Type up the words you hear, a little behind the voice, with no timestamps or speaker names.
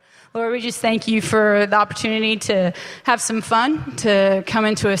Lord, we just thank you for the opportunity to have some fun, to come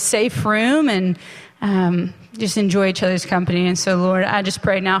into a safe room and just enjoy each other's company. And so, Lord, I just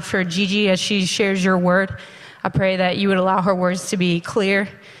pray now for Gigi as she shares your word. I pray that you would allow her words to be clear,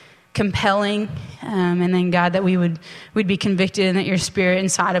 compelling, and then, God, that we'd be convicted and that your spirit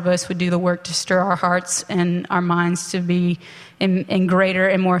inside of us would do the work to stir our hearts and our minds to be in greater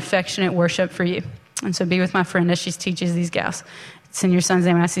and more affectionate worship for you. And so be with my friend as she teaches these gals. It's in your son's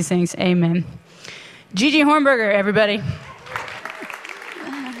name I ask these things. Amen. Gigi Hornberger, everybody.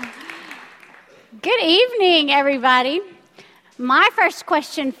 Good evening, everybody. My first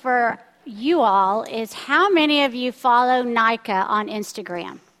question for you all is, how many of you follow Nika on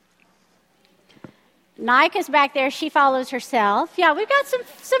Instagram? Nika's back there. She follows herself. Yeah, we've got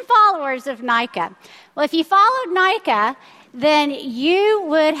some followers of Nika. Well, if you followed Nika, then you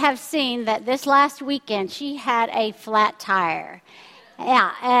would have seen that this last weekend she had a flat tire.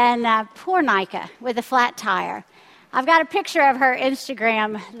 Yeah, and poor Nika with a flat tire. I've got a picture of her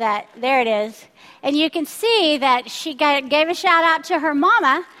Instagram there it is. And you can see that she gave a shout out to her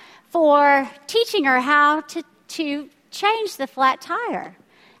mama for teaching her how to change the flat tire.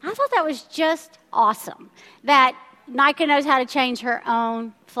 I thought that was just awesome that Nika knows how to change her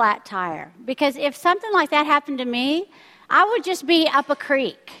own flat tire. Because if something like that happened to me, I would just be up a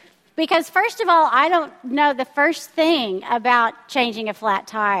creek. Because first of all, I don't know the first thing about changing a flat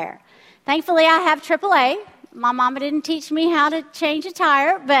tire. Thankfully, I have AAA. My mama didn't teach me how to change a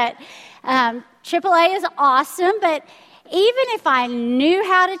tire, but AAA is awesome. But even if I knew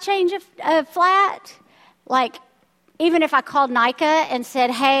how to change a flat, like even if I called Nika and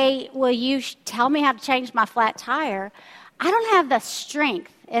said, hey, will you tell me how to change my flat tire? I don't have the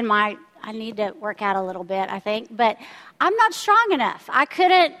strength in I need to work out a little bit, I think, but I'm not strong enough. I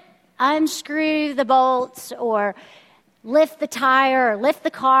couldn't unscrew the bolts or lift the tire or lift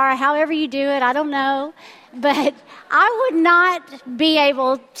the car, however you do it, I don't know. But I would not be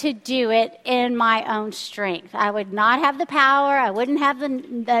able to do it in my own strength. I would not have the power. I wouldn't have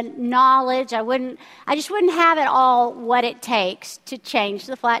the knowledge. I just wouldn't have it all what it takes to change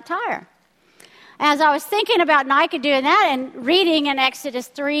the flat tire. As I was thinking about Nika doing that and reading in Exodus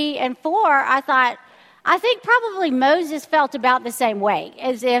 3 and 4, I think probably Moses felt about the same way,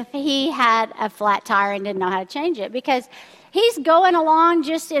 as if he had a flat tire and didn't know how to change it, because he's going along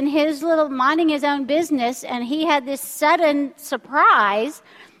just in his minding his own business, and he had this sudden surprise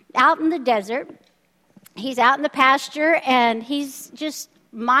out in the desert. He's out in the pasture, and he's just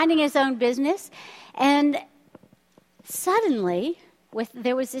minding his own business, and suddenly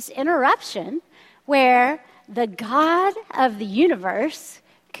there was this interruption where the God of the universe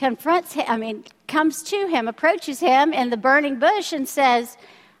comes to him, approaches him in the burning bush and says,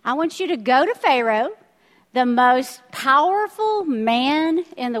 I want you to go to Pharaoh, the most powerful man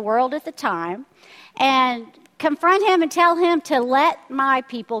in the world at the time, and confront him and tell him to let my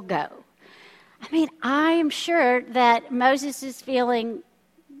people go. I am sure that Moses is feeling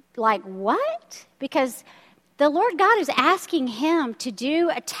like, what? Because the Lord God is asking him to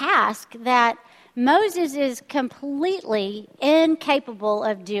do a task that Moses is completely incapable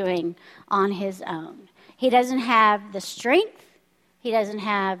of doing on his own. He doesn't have the strength. He doesn't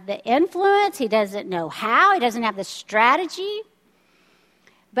have the influence. He doesn't know how. He doesn't have the strategy.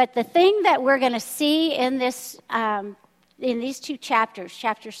 But the thing that we're going to see in these two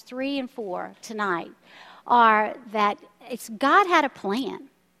chapters 3 and 4 tonight, are that God had a plan.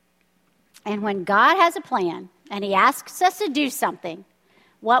 And when God has a plan and he asks us to do something,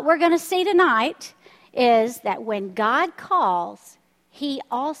 what we're going to see tonight is that when God calls, he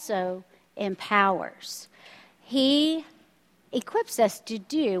also empowers. He equips us to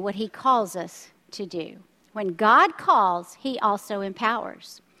do what he calls us to do. When God calls, he also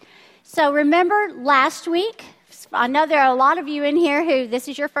empowers. So remember last week, I know there are a lot of you in here who this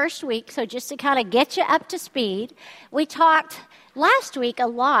is your first week, so just to kind of get you up to speed, we talked last week a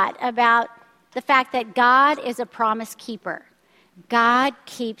lot about the fact that God is a promise keeper. God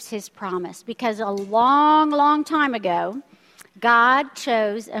keeps his promise, because a long, long time ago, God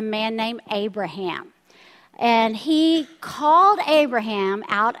chose a man named Abraham. And he called Abraham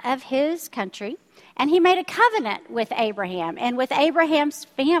out of his country, and he made a covenant with Abraham and with Abraham's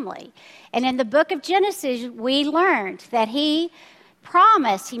family. And in the book of Genesis, we learned that he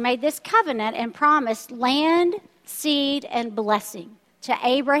made this covenant and promised land, seed, and blessing to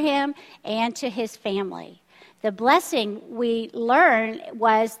Abraham and to his family. The blessing we learned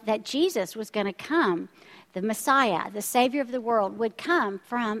was that Jesus was going to come. The Messiah, the Savior of the world, would come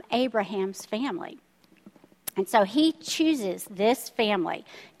from Abraham's family. And so he chooses this family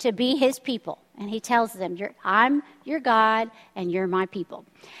to be his people And he tells them, I'm your God and you're my people.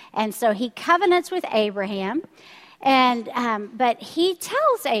 And so he covenants with Abraham. And but he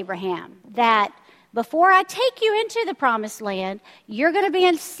tells Abraham that before I take you into the promised land, you're going to be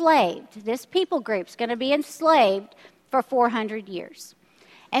enslaved. This people group's going to be enslaved for 400 years.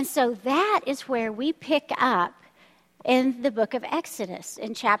 And so that is where we pick up in the book of Exodus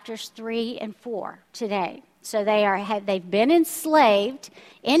in chapters 3 and 4 today. So they've been enslaved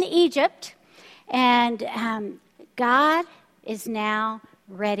in Egypt, and God is now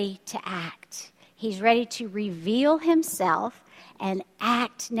ready to act. He's ready to reveal himself and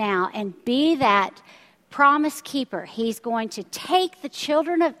act now and be that promise keeper. He's going to take the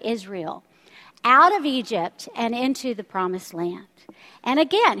children of Israel out of Egypt and into the promised land. And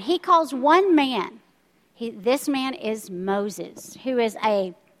again, he calls one man. This man is Moses, who is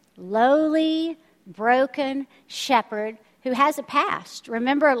a lowly, broken shepherd who has a past.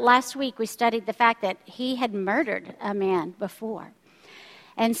 Remember last week we studied the fact that he had murdered a man before.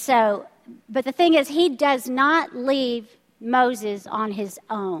 And so, but the thing is, he does not leave Moses on his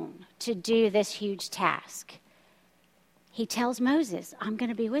own to do this huge task. He tells Moses, I'm going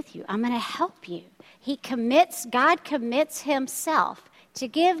to be with you. I'm going to help you. God commits himself to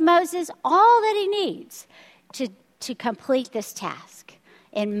give Moses all that he needs to complete this task.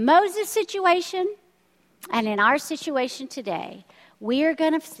 In Moses' situation and in our situation today, we are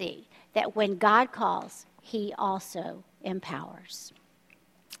going to see that when God calls, he also empowers.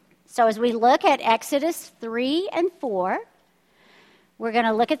 So as we look at Exodus 3 and 4, we're going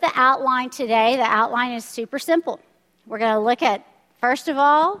to look at the outline today. The outline is super simple. We're going to look at, first of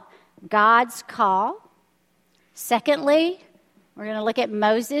all, God's call. Secondly, we're going to look at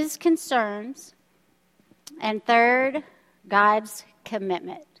Moses' concerns. And third, God's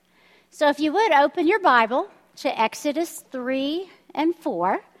commitment. So if you would, open your Bible to Exodus 3 and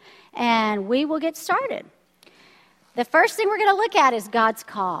 4, and we will get started. The first thing we're going to look at is God's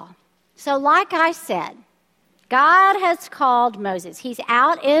call. So like I said, God has called Moses. He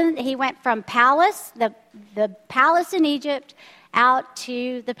went from the palace in Egypt out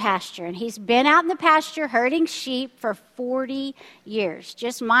to the pasture. And he's been out in the pasture herding sheep for 40 years,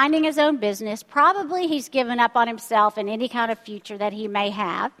 just minding his own business. Probably he's given up on himself and any kind of future that he may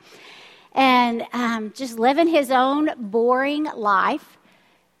have. And just living his own boring life.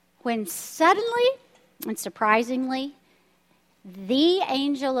 When suddenly and surprisingly, the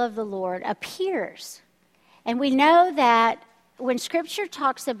angel of the Lord appears. And we know that when Scripture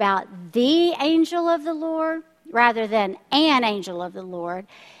talks about the angel of the Lord, rather than an angel of the Lord,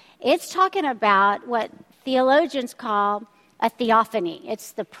 it's talking about what theologians call a theophany.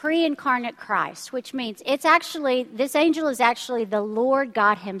 It's the pre-incarnate Christ, which means this angel is actually the Lord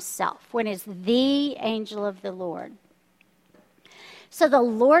God himself, when it's the angel of the Lord. So the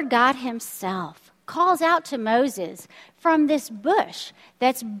Lord God himself calls out to Moses from this bush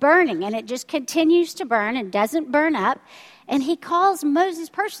that's burning, and it just continues to burn and doesn't burn up. And he calls Moses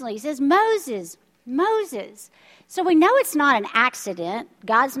personally. He says, Moses, Moses. So we know it's not an accident.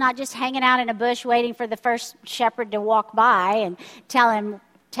 God's not just hanging out in a bush waiting for the first shepherd to walk by and tell him,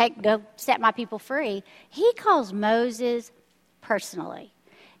 go set my people free. He calls Moses personally.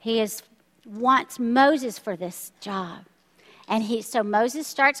 He wants Moses for this job. And so Moses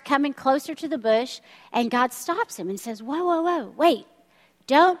starts coming closer to the bush, and God stops him and says, whoa, whoa, whoa, wait,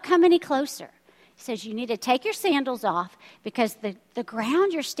 don't come any closer. He says, you need to take your sandals off because the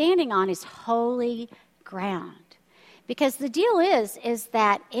ground you're standing on is holy ground. Because the deal is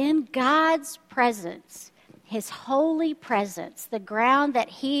that in God's presence, his holy presence, the ground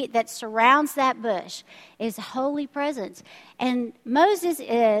that surrounds that bush is holy presence. And Moses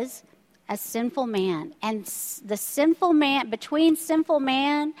is a sinful man. And the sinful man, between sinful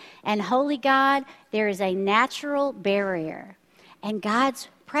man and holy God, there is a natural barrier. And God's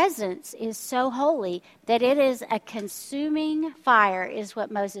presence is so holy that it is a consuming fire, is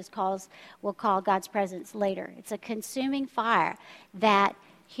what Moses will call God's presence later. It's a consuming fire that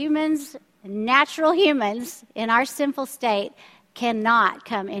natural humans in our sinful state cannot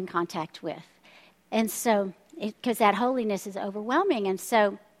come in contact with. And so, because that holiness is overwhelming. And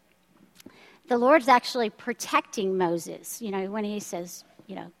so the Lord's actually protecting Moses, when he says,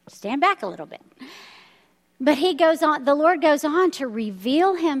 stand back a little bit. But the Lord goes on to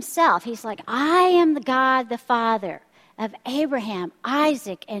reveal himself. He's like, I am the God, the Father of Abraham,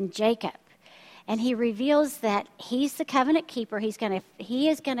 Isaac, and Jacob. And he reveals that he's the covenant keeper. He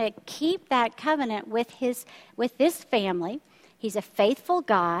is going to keep that covenant with this family. He's a faithful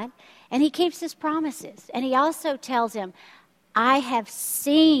God, and he keeps his promises. And he also tells him, I have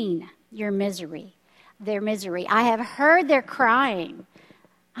seen their misery. I have heard their crying.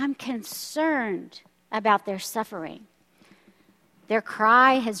 I'm concerned about their suffering. Their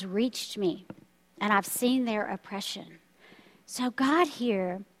cry has reached me, and I've seen their oppression. So God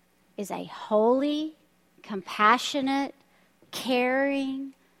here is a holy, compassionate,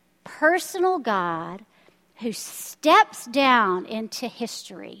 caring, personal God who steps down into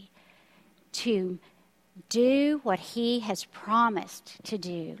history to do what he has promised to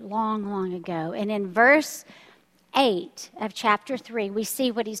do long, long ago. And in verse 8 of chapter 3, we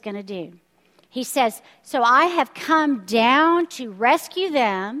see what he's going to do. He says, "So I have come down to rescue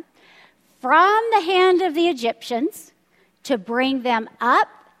them from the hand of the Egyptians, to bring them up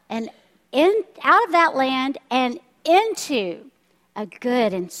and out of that land and into a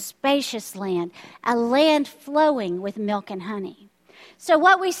good and spacious land, a land flowing with milk and honey." So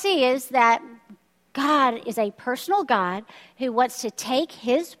what we see is that God is a personal God who wants to take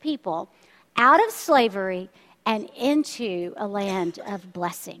his people out of slavery and into a land of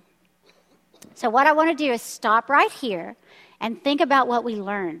blessing. So what I want to do is stop right here and think about what we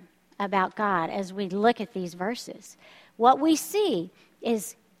learn about God as we look at these verses. What we see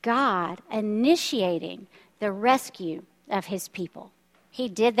is God initiating the rescue of his people. He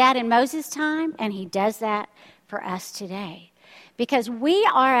did that in Moses' time, and he does that for us today. Because we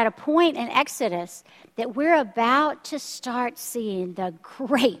are at a point in Exodus that we're about to start seeing the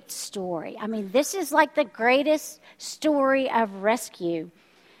great story. I mean, this is like the greatest story of rescue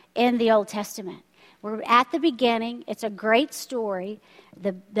in the Old Testament. We're at the beginning. It's a great story.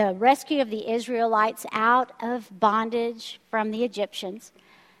 The rescue of the Israelites out of bondage from the Egyptians.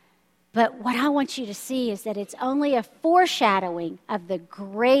 But what I want you to see is that it's only a foreshadowing of the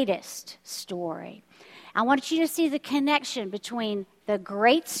greatest story. I want you to see the connection between the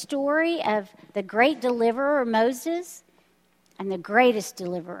great story of the great deliverer, Moses, and the greatest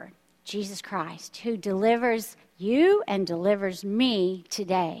deliverer, Jesus Christ, who delivers you and delivers me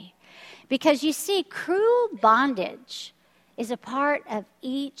today. Because you see, cruel bondage is a part of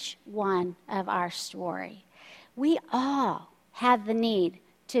each one of our story. We all have the need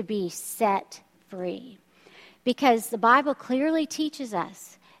to be set free. Because the Bible clearly teaches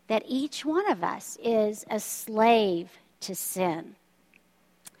us that each one of us is a slave to sin.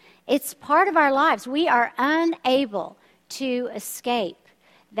 It's part of our lives. We are unable to escape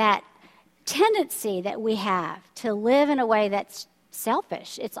that tendency that we have to live in a way that's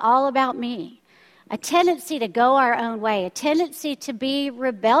selfish. It's all about me. A tendency to go our own way, a tendency to be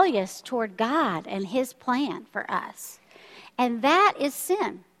rebellious toward God and his plan for us. And that is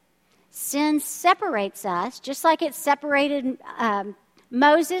sin. Sin separates us, just like it separated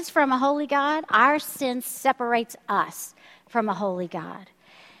Moses from a holy God. Our sin separates us from a holy God.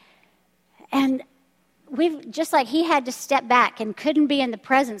 And just like he had to step back and couldn't be in the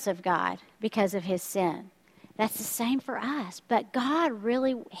presence of God because of his sin. That's the same for us. But God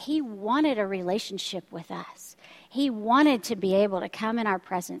he wanted a relationship with us. He wanted to be able to come in our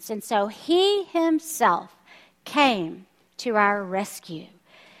presence. And so he himself came to our rescue.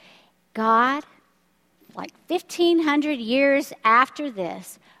 God, like 1,500 years after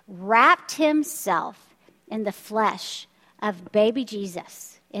this, wrapped himself in the flesh of baby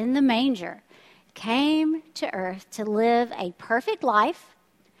Jesus in the manger, came to earth to live a perfect life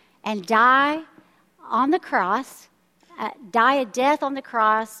and die on the cross, die a death on the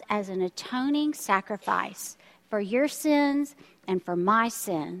cross as an atoning sacrifice for your sins and for my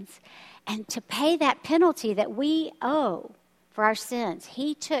sins, and to pay that penalty that we owe for our sins.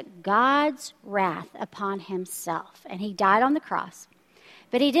 He took God's wrath upon himself, and he died on the cross.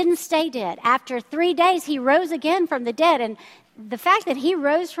 But he didn't stay dead. After 3 days, he rose again from the dead, and the fact that he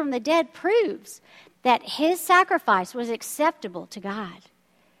rose from the dead proves that his sacrifice was acceptable to God,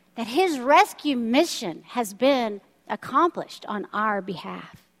 that his rescue mission has been accomplished on our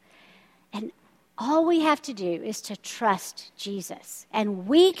behalf. And all we have to do is to trust Jesus, and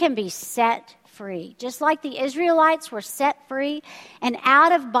we can be set free. Just like the Israelites were set free and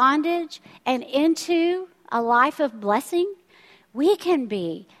out of bondage and into a life of blessing, we can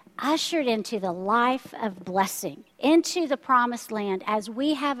be ushered into the life of blessing, into the promised land, as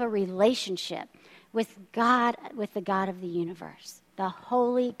we have a relationship with God, with the God of the universe, the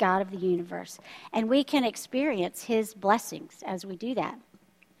holy God of the universe. And we can experience his blessings as we do that.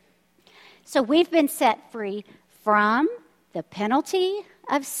 So we've been set free from the penalty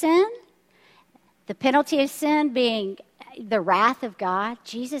of sin, the penalty of sin being the wrath of God.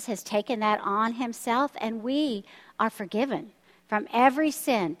 Jesus has taken that on himself, and we are forgiven from every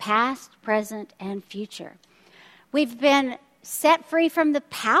sin, past, present, and future. We've been set free from the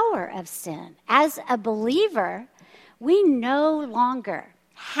power of sin. As a believer, we no longer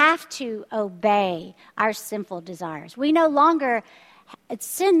have to obey our sinful desires. We no longer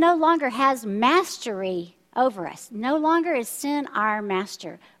sin no longer has mastery over us. No longer is sin our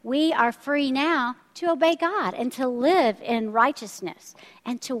master. We are free now to obey God and to live in righteousness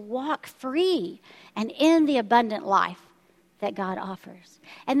and to walk free and in the abundant life that God offers.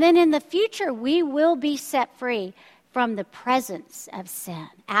 And then in the future, we will be set free from the presence of sin.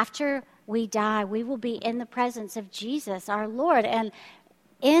 After we die, we will be in the presence of Jesus, our Lord. And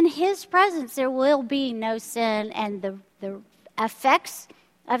in his presence, there will be no sin, and the effects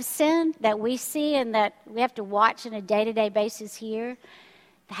of sin that we see and that we have to watch on a day-to-day basis here,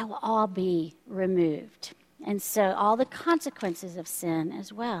 that will all be removed. And so all the consequences of sin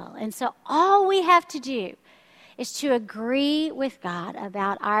as well. And so all we have to do is to agree with God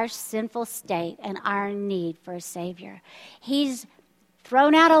about our sinful state and our need for a Savior. He's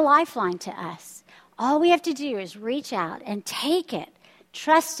thrown out a lifeline to us. All we have to do is reach out and take it,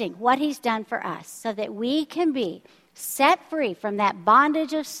 trusting what he's done for us so that we can be set free from that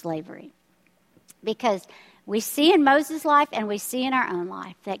bondage of slavery. Because we see in Moses' life and we see in our own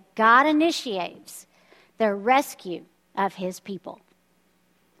life that God initiates the rescue of his people.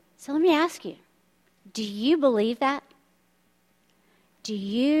 So let me ask you, do you believe that?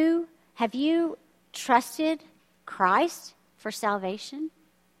 Have you trusted Christ for salvation?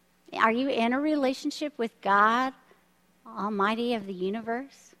 Are you in a relationship with God, Almighty of the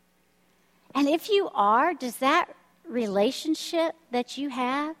universe? And if you are, does that relationship that you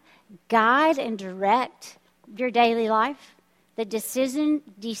have guide and direct your daily life? The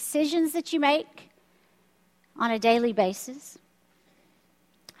decisions that you make on a daily basis?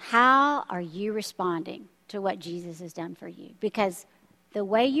 How are you responding to what Jesus has done for you? Because the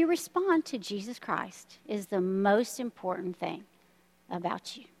way you respond to Jesus Christ is the most important thing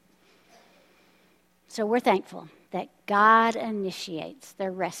about you. So we're thankful that God initiates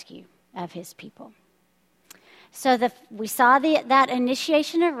the rescue of his people. So we saw that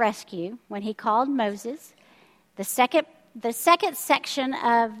initiation of rescue when he called Moses. The second section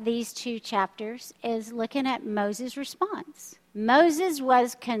of these two chapters is looking at Moses' response. Moses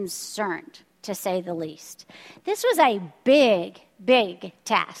was concerned, to say the least. This was a big, big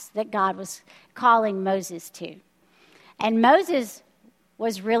task that God was calling Moses to. And Moses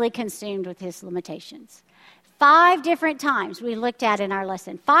was really consumed with his limitations. 5 different times we looked at in our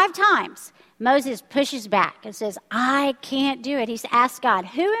lesson. 5 times Moses pushes back and says, I can't do it. He's asked God,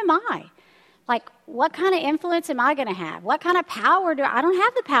 who am I? Like, what kind of influence am I going to have? What kind of power I don't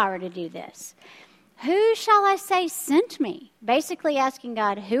have the power to do this. Who shall I say sent me? Basically asking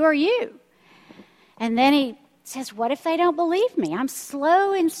God, who are you? And then he says, what if they don't believe me? I'm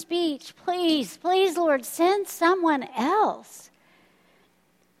slow in speech. Please, please, Lord, send someone else.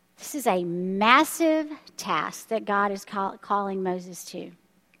 This is a massive task that God is calling Moses to.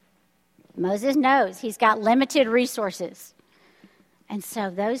 Moses knows he's got limited resources. And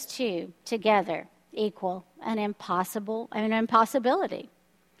so those two together equal an impossibility.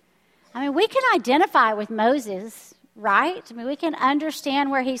 I mean, we can identify with Moses, right? I mean, we can understand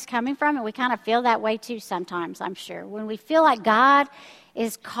where he's coming from, and we kind of feel that way too sometimes, I'm sure. When we feel like God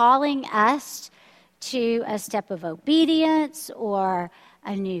is calling us to a step of obedience or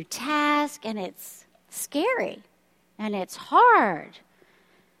a new task, and it's scary, and it's hard.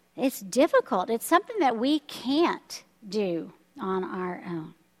 It's difficult. It's something that we can't do on our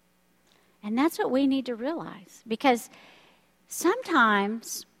own. And that's what we need to realize, because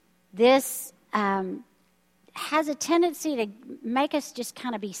sometimes this has a tendency to make us just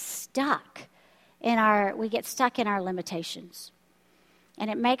kind of be stuck we get stuck in our limitations. And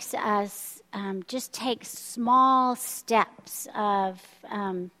it makes us just take small steps of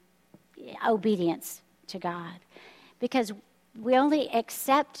obedience to God. Because we only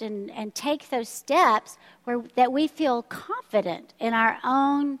accept and take those steps that we feel confident in our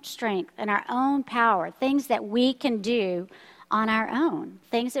own strength and our own power, things that we can do on our own,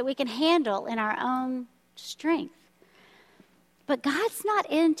 things that we can handle in our own strength. But God's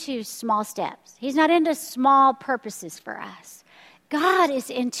not into small steps. He's not into small purposes for us. God is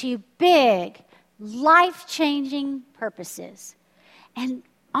into big, life-changing purposes. And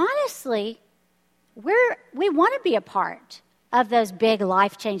honestly, we want to be a part of those big,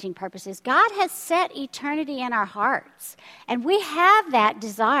 life-changing purposes. God has set eternity in our hearts, and we have that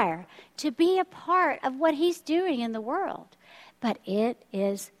desire to be a part of what he's doing in the world. But it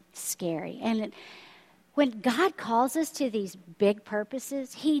is scary. And when God calls us to these big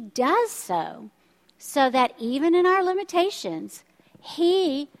purposes, he does so that even in our limitations,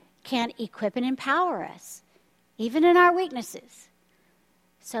 he can equip and empower us, even in our weaknesses,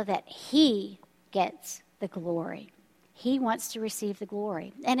 so that he gets the glory. He wants to receive the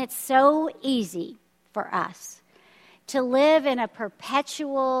glory. And it's so easy for us to live in a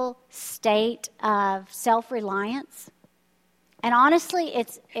perpetual state of self-reliance. And honestly,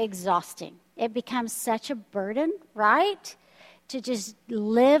 it's exhausting. It becomes such a burden, right? To just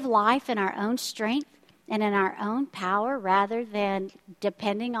live life in our own strength and in our own power rather than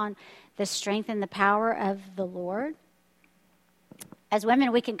depending on the strength and the power of the Lord. As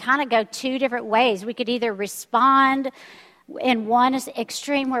women, we can kind of go two different ways. We could either respond in one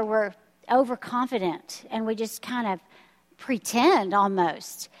extreme where we're overconfident and we just kind of pretend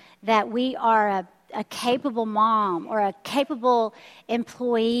almost that we are a capable mom or a capable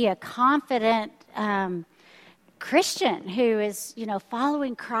employee, a confident Christian who is,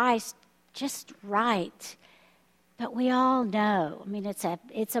 following Christ just right. But we all know,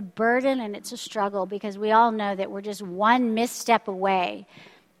 it's a burden and it's a struggle because we all know that we're just one misstep away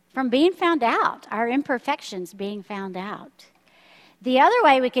from being found out, our imperfections being found out. The other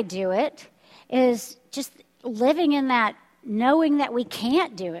way we could do it is just living in that, knowing that we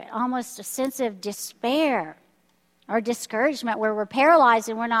can't do it, almost a sense of despair or discouragement where we're paralyzed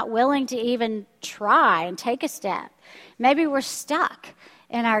and we're not willing to even try and take a step. Maybe we're stuck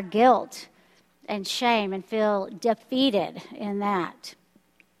in our guilt and shame and feel defeated in that.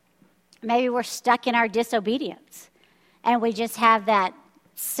 Maybe we're stuck in our disobedience and we just have that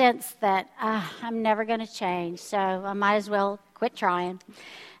sense that I'm never going to change, so I might as well quit trying.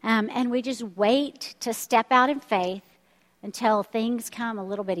 And we just wait to step out in faith until things come a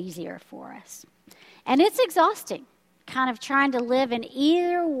little bit easier for us. And it's exhausting. Kind of trying to live in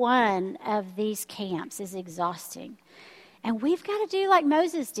either one of these camps is exhausting. And we've got to do like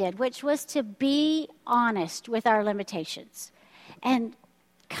Moses did, which was to be honest with our limitations and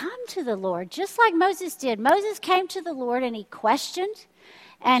come to the Lord, just like Moses did. Moses came to the Lord and he questioned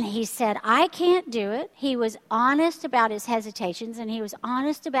and he said, I can't do it. He was honest about his hesitations and he was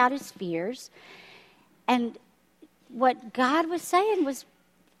honest about his fears. And what God was saying was,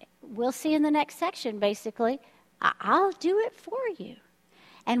 we'll see in the next section, basically, I'll do it for you.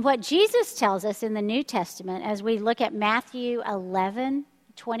 And what Jesus tells us in the New Testament, as we look at Matthew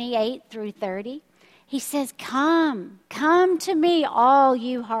 11:28 through 30, he says, come to me, all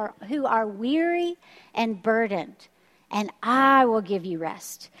you who are weary and burdened, and I will give you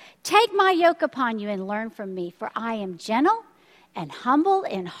rest. Take my yoke upon you and learn from me, for I am gentle and humble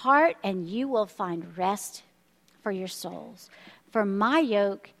in heart, and you will find rest for your souls. For my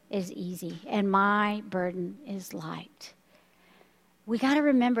yoke is easy and my burden is light. We got to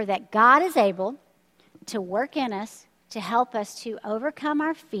remember that God is able to work in us to help us to overcome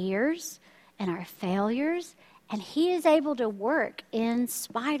our fears and our failures, and he is able to work in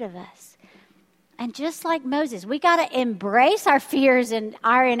spite of us. And just like Moses, we got to embrace our fears and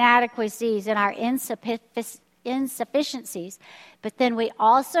our inadequacies and our insufficiencies, but then we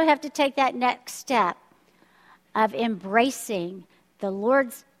also have to take that next step of embracing the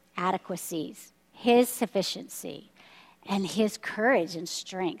Lord's adequacies, his sufficiency, and his courage and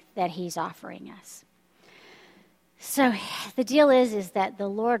strength that he's offering us. So the deal is that the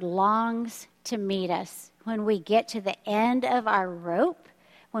Lord longs to meet us when we get to the end of our rope,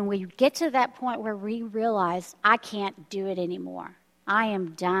 when we get to that point where we realize, I can't do it anymore. I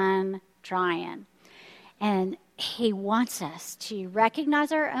am done trying. And he wants us to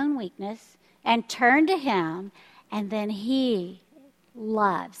recognize our own weakness and turn to him, and then he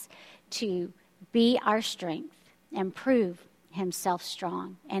loves to be our strength and prove himself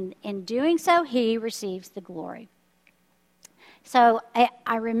strong. And in doing so, he receives the glory. So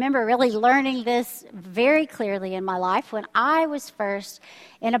I remember really learning this very clearly in my life when I was first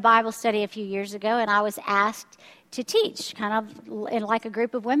in a Bible study a few years ago, and I was asked to teach kind of in like a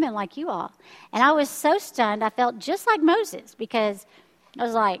group of women like you all. And I was so stunned, I felt just like Moses, because I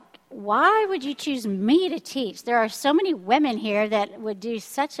was like, why would you choose me to teach? There are so many women here that would do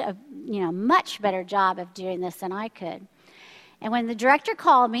such a much better job of doing this than I could. And when the director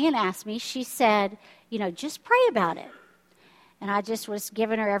called me and asked me, she said, just pray about it. And I just was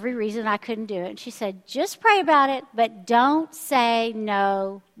giving her every reason I couldn't do it. And she said, just pray about it, but don't say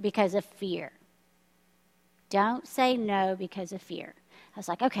no because of fear. Don't say no because of fear. I was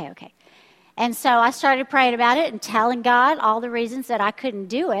like, okay. And so I started praying about it and telling God all the reasons that I couldn't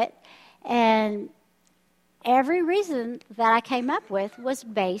do it. And every reason that I came up with was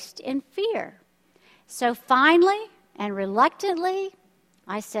based in fear. So finally and reluctantly,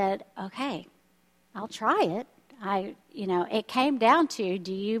 I said, okay, I'll try it. It came down to,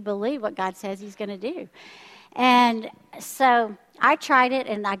 do you believe what God says he's going to do? And so I tried it,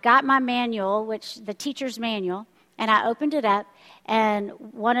 and I got my manual, the teacher's manual, and I opened it up, and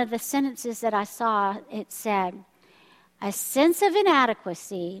one of the sentences that I saw, it said, a sense of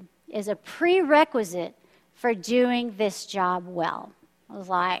inadequacy is a prerequisite for doing this job well. I was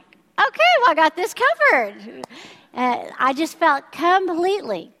like, okay, well, I got this covered. I just felt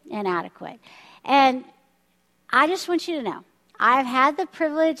completely inadequate. And I just want you to know, I've had the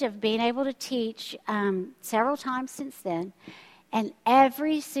privilege of being able to teach several times since then, and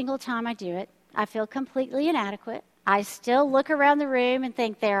every single time I do it, I feel completely inadequate. I still look around the room and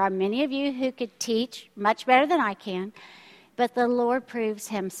think there are many of you who could teach much better than I can, but the Lord proves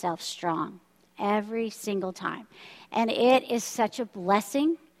himself strong every single time. And it is such a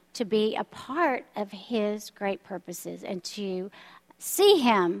blessing to be a part of his great purposes and to see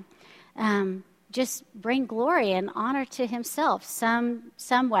him just bring glory and honor to himself some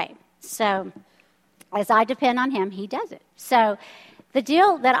way. So as I depend on him, he does it. So the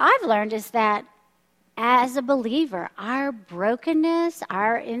deal that I've learned is that as a believer, our brokenness,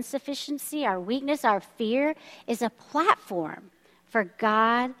 our insufficiency, our weakness, our fear is a platform for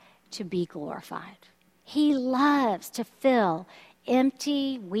God to be glorified. He loves to fill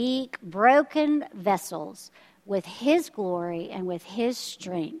empty, weak, broken vessels with his glory and with his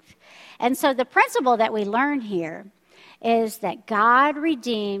strength. And so the principle that we learn here is that God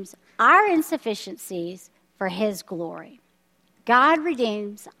redeems our insufficiencies for his glory. God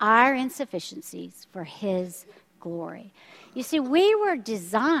redeems our insufficiencies for his glory. You see, we were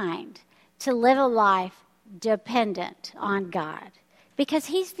designed to live a life dependent on God because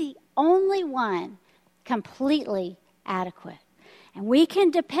he's the only one completely adequate. And we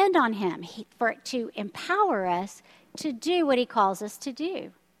can depend on him to empower us to do what he calls us to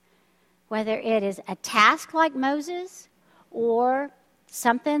do, whether it is a task like Moses or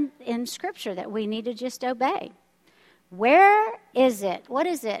something in Scripture that we need to just obey. Where is it? What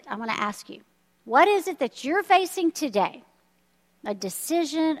is it? I'm going to ask you. What is it that you're facing today? A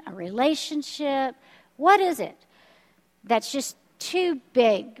decision, a relationship? What is it that's just too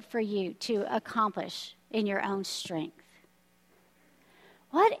big for you to accomplish in your own strength?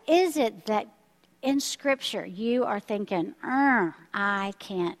 What is it that in Scripture you are thinking, I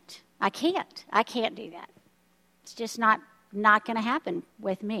can't do that. It's just not going to happen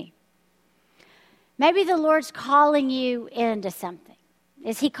with me. Maybe the Lord's calling you into something.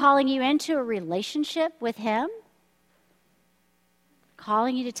 Is he calling you into a relationship with him?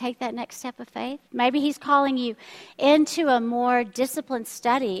 Calling you to take that next step of faith? Maybe he's calling you into a more disciplined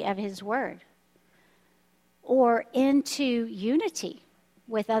study of his word. Or into unity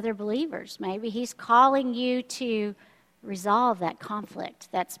with other believers. Maybe he's calling you to resolve that conflict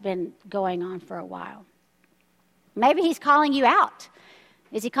that's been going on for a while. Maybe he's calling you out.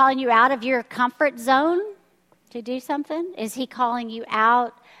 Is he calling you out of your comfort zone to do something? Is he calling you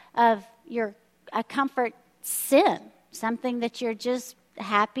out of a comfort sin, something that you're just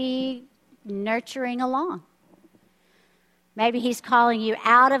happy nurturing along? Maybe he's calling you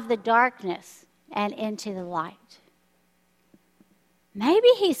out of the darkness and into the light. Maybe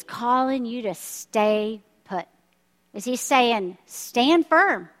he's calling you to stay put. Is he saying, stand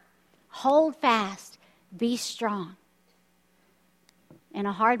firm, hold fast, be strong? In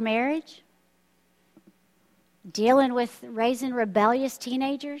a hard marriage, dealing with raising rebellious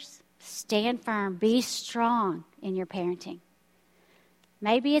teenagers, stand firm, be strong in your parenting.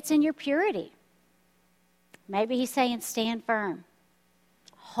 Maybe it's in your purity. Maybe he's saying stand firm.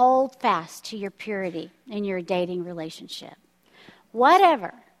 Hold fast to your purity in your dating relationship.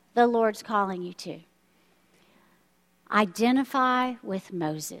 Whatever the Lord's calling you to, identify with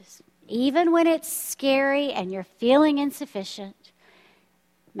Moses. Even when it's scary and you're feeling insufficient,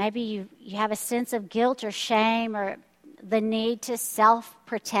 maybe you have a sense of guilt or shame or the need to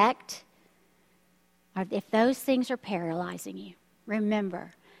self-protect, or if those things are paralyzing you,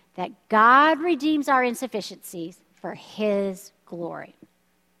 remember that God redeems our insufficiencies for his glory.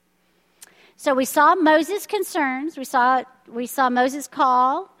 So we saw Moses' concerns, we saw Moses'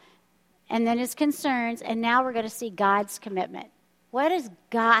 call, and then his concerns, and now we're going to see God's commitment. How does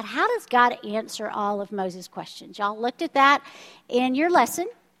God answer all of Moses' questions? Y'all looked at that in your lesson.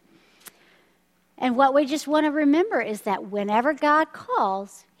 And what we just want to remember is that whenever God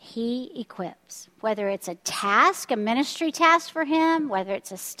calls, he equips. Whether it's a task, a ministry task for him, whether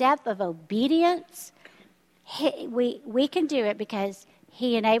it's a step of obedience, we can do it because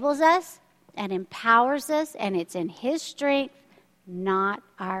he enables us and empowers us, and it's in his strength, not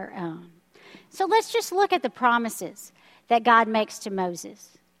our own. So let's just look at the promises that God makes to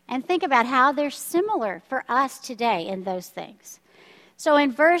Moses and think about how they're similar for us today in those things. So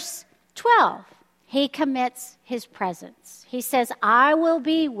in verse 12, he commits his presence. He says, I will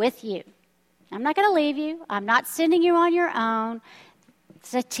be with you. I'm not going to leave you. I'm not sending you on your own.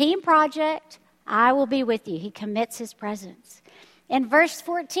 It's a team project. I will be with you. He commits his presence. In verse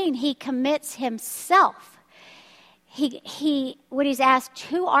 14, he commits himself. when he's asked,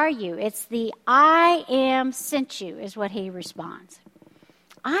 who are you? It's the I am sent you is what he responds.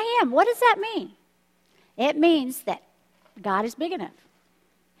 I am. What does that mean? It means that God is big enough.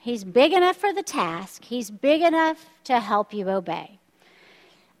 He's big enough for the task. He's big enough to help you obey.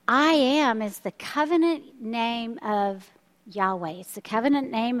 I am is the covenant name of Yahweh. It's the covenant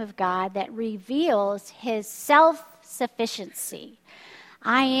name of God that reveals his self-sufficiency.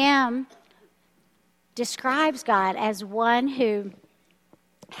 I am describes God as one who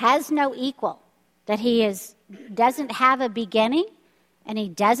has no equal, that he doesn't have a beginning and he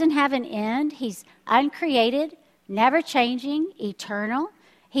doesn't have an end. He's uncreated, never changing, eternal.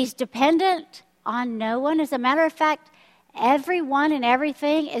 He's dependent on no one. As a matter of fact, everyone and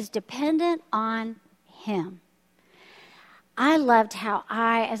everything is dependent on him. I loved how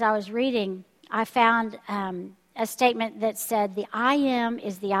as I was reading, I found a statement that said the I am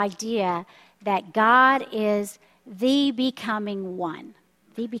is the idea that God is the becoming one.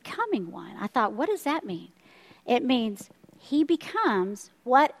 The becoming one. I thought, what does that mean? It means he becomes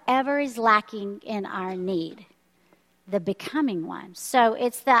whatever is lacking in our need. The becoming one. So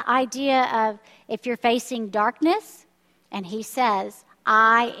it's the idea of if you're facing darkness, and he says,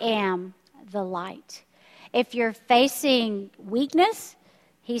 I am the light. If you're facing weakness,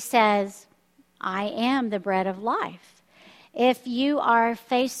 he says, I am the bread of life. If you are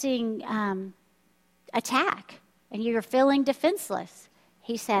facing attack and you're feeling defenseless,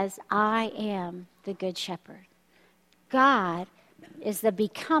 he says, I am the good shepherd. God is the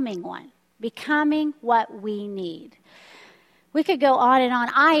becoming one, becoming what we need. We could go on and on.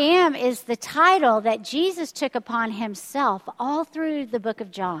 I am is the title that Jesus took upon himself all through the book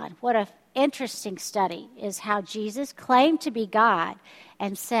of John. What an interesting study is how Jesus claimed to be God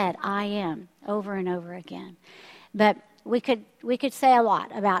and said, I am, over and over again. But we could say a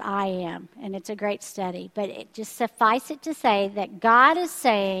lot about I am, and it's a great study. But it just suffice it to say that God is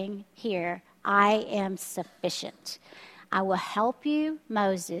saying here, I am sufficient. I will help you,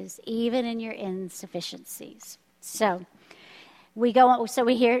 Moses, even in your insufficiencies. So we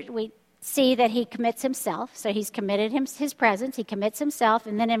see that he commits himself. So he's committed his presence. He commits himself.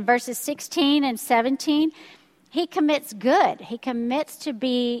 And then in verses 16 and 17, he commits good. He commits to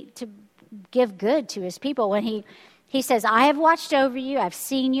give good to his people. When he says, I have watched over you, I've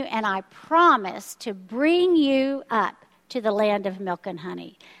seen you, and I promise to bring you up to the land of milk and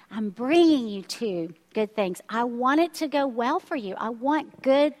honey. I'm bringing you to good things. I want it to go well for you. I want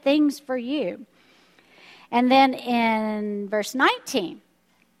good things for you. And then in verse 19,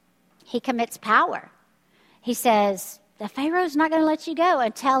 he commits power. He says, the Pharaoh's not going to let you go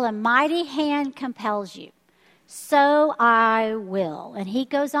until a mighty hand compels you. So I will. And he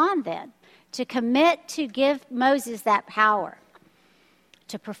goes on then to commit to give Moses that power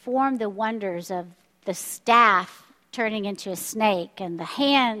to perform the wonders of the staff turning into a snake and the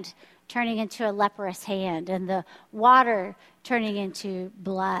hand turning into a leprous hand and the water turning into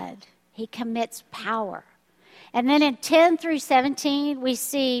blood. He commits power. And then in 10 through 17, we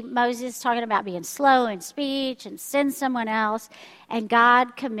see Moses talking about being slow in speech and send someone else. And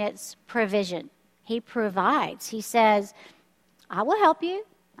God commits provision. He provides. He says, I will help you.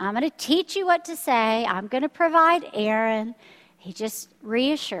 I'm going to teach you what to say. I'm going to provide Aaron. He just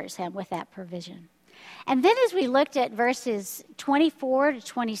reassures him with that provision. And then as we looked at verses 24 to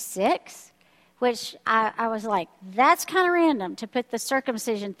 26, which I was like, that's kind of random to put the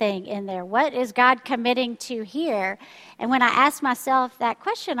circumcision thing in there. What is God committing to here? And when I asked myself that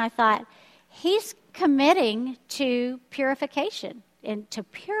question, I thought, he's committing to purification and to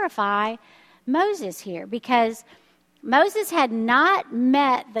purify Moses here, because Moses had not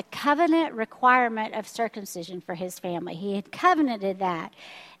met the covenant requirement of circumcision for his family. He had covenanted that.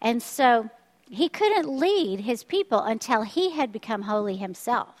 And so he couldn't lead his people until he had become holy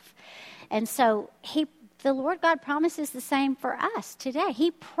himself. And so the Lord God promises the same for us today.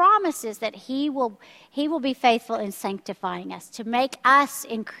 He promises that he will be faithful in sanctifying us, to make us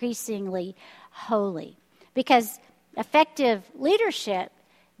increasingly holy. Because effective leadership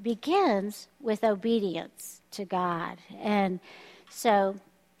begins with obedience to God. And so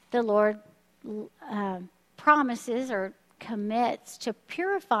the Lord promises or commits to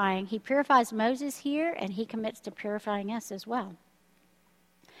purifying. He purifies Moses here, and he commits to purifying us as well.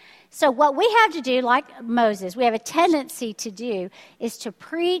 So what we have to do, like Moses, we have a tendency to do, is to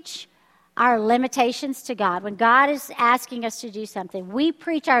preach our limitations to God. When God is asking us to do something, we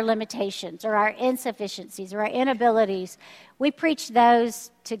preach our limitations or our insufficiencies or our inabilities. We preach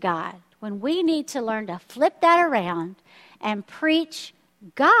those to God. When we need to learn to flip that around and preach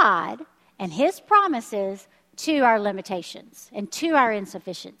God and his promises to our limitations and to our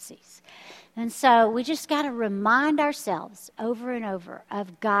insufficiencies. And so we just got to remind ourselves over and over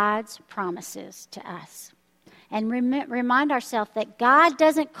of God's promises to us. And remind ourselves that God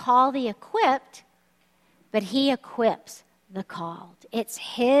doesn't call the equipped, but he equips the called. It's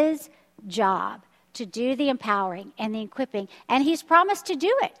his job to do the empowering and the equipping, and he's promised to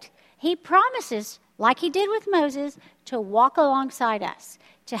do it. He promises, like he did with Moses, to walk alongside us,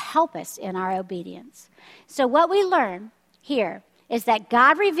 to help us in our obedience. So what we learn here is that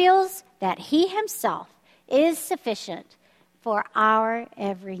God reveals that he himself is sufficient for our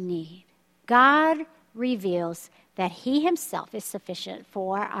every need. God reveals that he himself is sufficient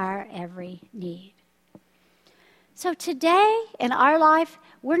for our every need. So today in our life,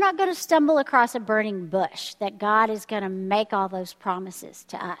 we're not going to stumble across a burning bush that God is going to make all those promises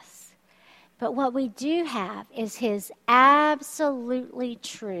to us. But what we do have is his absolutely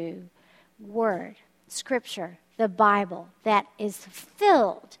true word, Scripture, the Bible, that is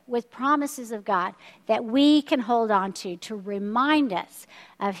filled with promises of God that we can hold on to remind us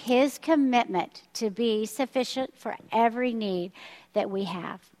of his commitment to be sufficient for every need that we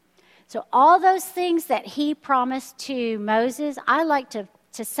have. So all those things that he promised to Moses, I like to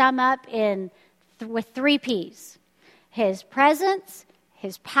sum up with 3 P's: his presence,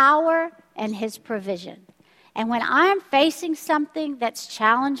 his power, and his provision. And when I'm facing something that's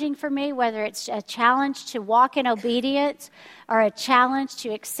challenging for me, whether it's a challenge to walk in obedience or a challenge to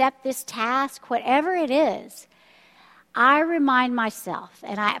accept this task, whatever it is, I remind myself,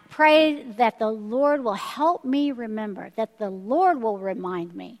 and I pray that the Lord will help me remember, that the Lord will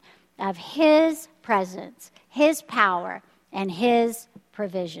remind me of his presence, his power, and his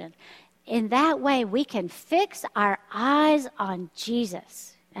provision. In that way, we can fix our eyes on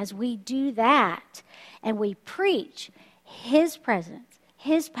Jesus as we do that, and we preach his presence,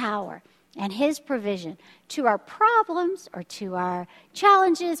 his power, and his provision to our problems or to our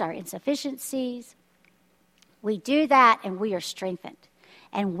challenges, our insufficiencies. We do that, and we are strengthened,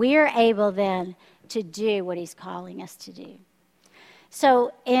 and we're able then to do what he's calling us to do.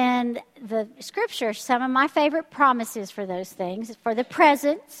 So in the Scripture, some of my favorite promises for those things, for the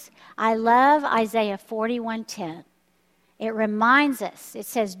presence, I love Isaiah 41:10. It reminds us, it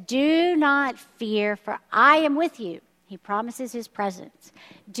says, "Do not fear, for I am with you." He promises his presence.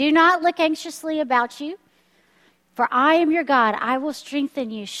 "Do not look anxiously about you, for I am your God. I will strengthen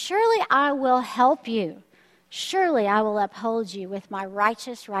you. Surely I will help you. Surely I will uphold you with my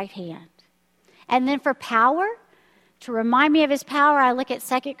righteous right hand." And then for power, to remind me of his power, I look at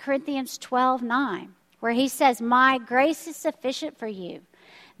 2 Corinthians 12:9, where he says, "My grace is sufficient for you.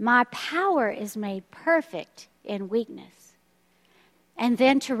 My power is made perfect in weakness." And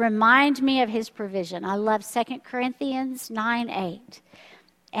then to remind me of his provision, I love 2 Corinthians 9:8.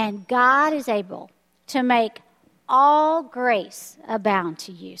 "And God is able to make all grace abound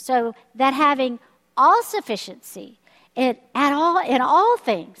to you, so that having all sufficiency in all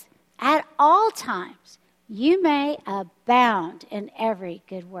things, at all times, you may abound in every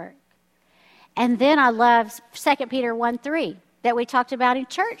good work." And then I love 2 Peter 1:3 that we talked about in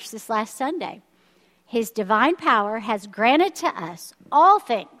church this last Sunday. "His divine power has granted to us all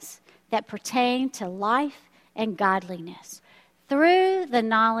things that pertain to life and godliness through the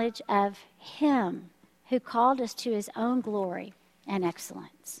knowledge of him who called us to his own glory and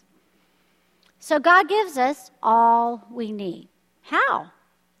excellence." So God gives us all we need. How?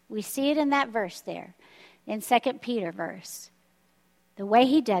 We see it in that verse there. In 2 Peter verse, the way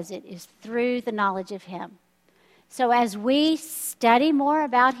he does it is through the knowledge of him. So as we study more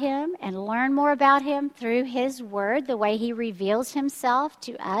about him and learn more about him through his word, the way he reveals himself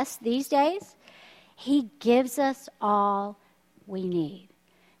to us these days, he gives us all we need.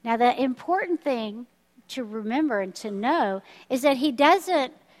 Now, the important thing to remember and to know is that he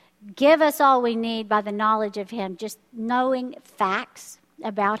doesn't give us all we need by the knowledge of him, just knowing facts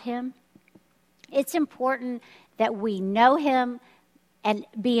about him. It's important that we know him and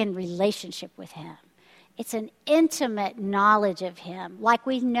be in relationship with him. It's an intimate knowledge of him, like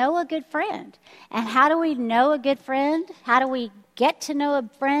we know a good friend. And how do we know a good friend? How do we get to know a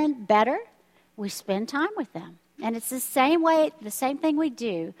friend better? We spend time with them. And it's the same thing we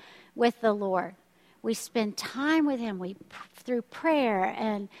do with the Lord. We spend time with him through prayer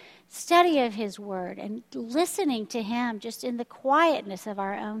and study of his word and listening to him just in the quietness of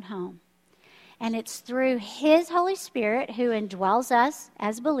our own home. And it's through his Holy Spirit, who indwells us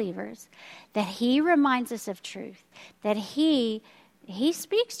as believers, that he reminds us of truth, that he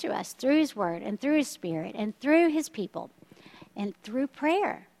speaks to us through his word and through his Spirit and through his people and through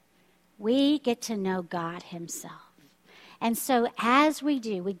prayer. We get to know God himself. And so as we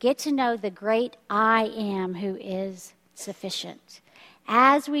do, we get to know the great I am who is sufficient.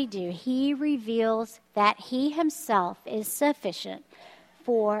 as we do, he reveals that he himself is sufficient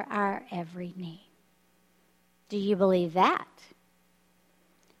for our every need. Do you believe that?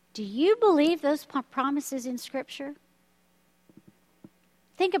 Do you believe those promises in Scripture?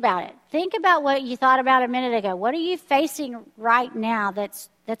 Think about it. Think about what you thought about a minute ago. What are you facing right now that's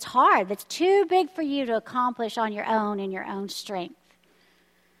hard, that's too big for you to accomplish on your own in your own strength?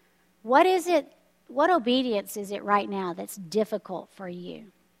 What is it? What obedience is it right now that's difficult for you?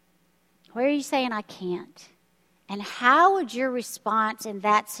 Where are you saying, I can't? And how would your response in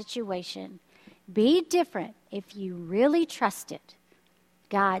that situation be different if you really trusted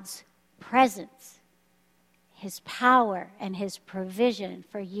God's presence, his power, and his provision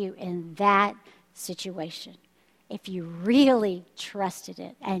for you in that situation? If you really trusted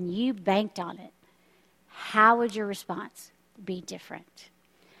it and you banked on it, how would your response be different?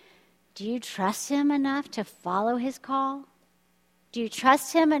 Do you trust him enough to follow his call? Do you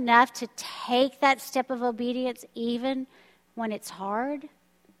trust him enough to take that step of obedience even when it's hard?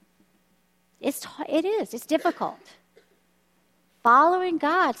 It is. It's difficult. Following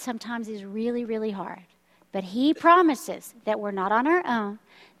God sometimes is really, really hard. But he promises that we're not on our own,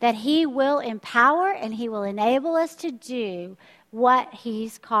 that he will empower and he will enable us to do what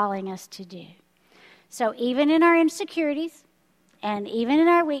he's calling us to do. So even in our insecurities and even in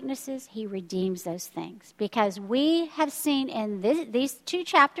our weaknesses, he redeems those things. Because we have seen in these 2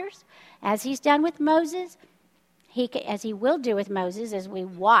 chapters, as he's done with Moses, as he will do with Moses, as we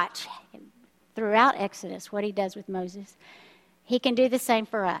watch throughout Exodus what he does with Moses, he can do the same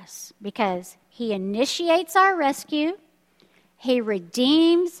for us because he initiates our rescue, he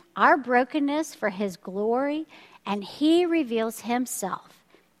redeems our brokenness for his glory, and he reveals himself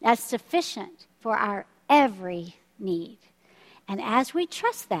as sufficient for our every need. And as we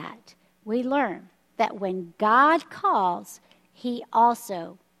trust that, we learn that when God calls, he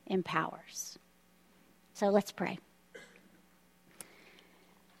also empowers. So let's pray.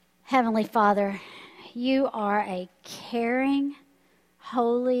 Heavenly Father, you are a caring,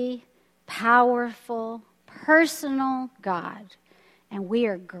 holy, powerful, personal God. And we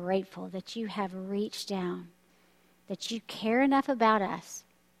are grateful that you have reached down, that you care enough about us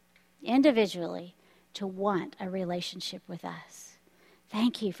individually to want a relationship with us.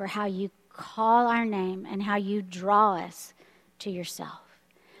 Thank you for how you call our name and how you draw us to yourself.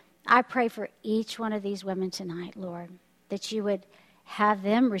 I pray for each one of these women tonight, Lord, that you would have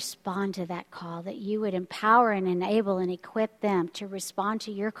them respond to that call, that you would empower and enable and equip them to respond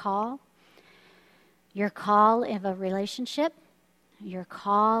to your call of a relationship, your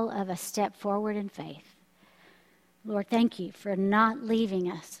call of a step forward in faith. Lord, thank you for not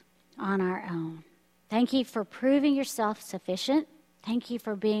leaving us on our own. Thank you for proving yourself sufficient. Thank you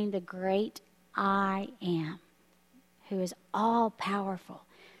for being the great I am, who is all powerful,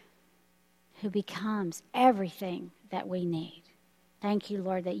 who becomes everything that we need. Thank you,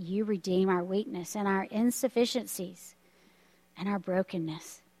 Lord, that you redeem our weakness and our insufficiencies and our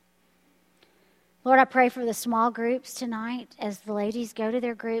brokenness. Lord, I pray for the small groups tonight. As the ladies go to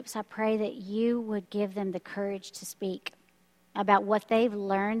their groups, I pray that you would give them the courage to speak about what they've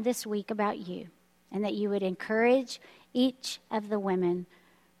learned this week about you, and that you would encourage each of the women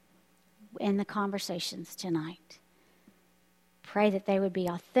in the conversations tonight. Pray that they would be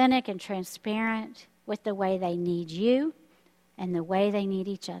authentic and transparent with the way they need you and the way they need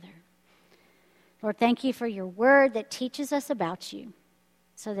each other. Lord, thank you for your word that teaches us about you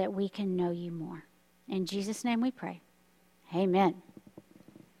so that we can know you more. In Jesus' name we pray. Amen.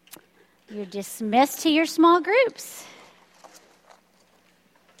 You're dismissed to your small groups.